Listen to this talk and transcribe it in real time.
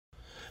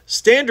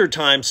Standard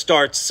Time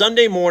starts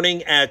Sunday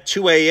morning at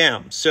 2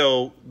 a.m.,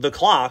 so the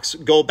clocks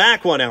go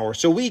back 1 hour,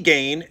 so we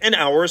gain an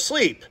hour of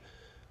sleep.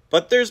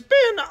 But there's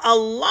been a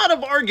lot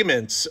of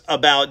arguments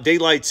about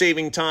daylight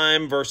saving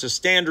time versus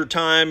standard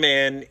time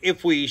and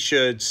if we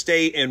should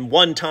stay in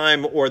one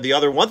time or the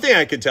other. One thing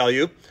I can tell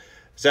you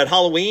is that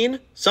Halloween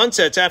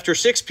sunsets after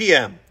 6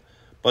 p.m.,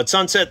 but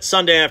sunset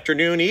Sunday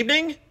afternoon,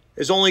 evening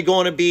is only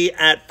going to be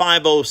at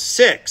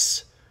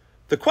 5:06.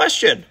 The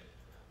question: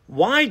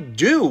 why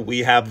do we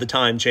have the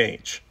time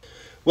change?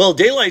 Well,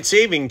 daylight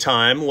saving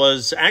time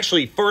was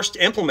actually first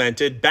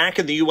implemented back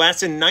in the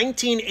U.S. in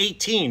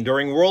 1918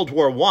 during World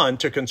War I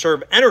to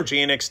conserve energy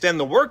and extend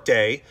the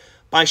workday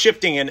by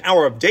shifting an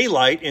hour of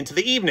daylight into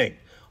the evening.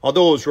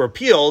 Although it was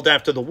repealed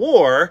after the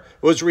war,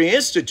 it was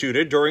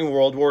reinstituted during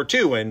World War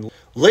II, and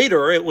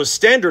later it was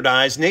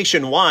standardized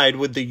nationwide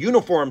with the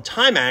Uniform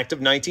Time Act of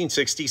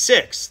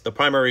 1966. The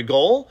primary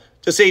goal?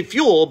 To save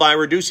fuel by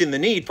reducing the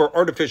need for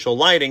artificial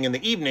lighting in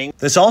the evening.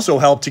 This also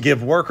helped to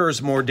give workers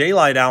more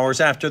daylight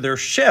hours after their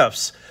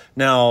shifts.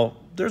 Now,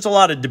 there's a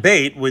lot of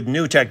debate with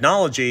new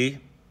technology.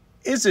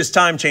 Is this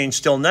time change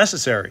still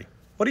necessary?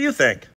 What do you think?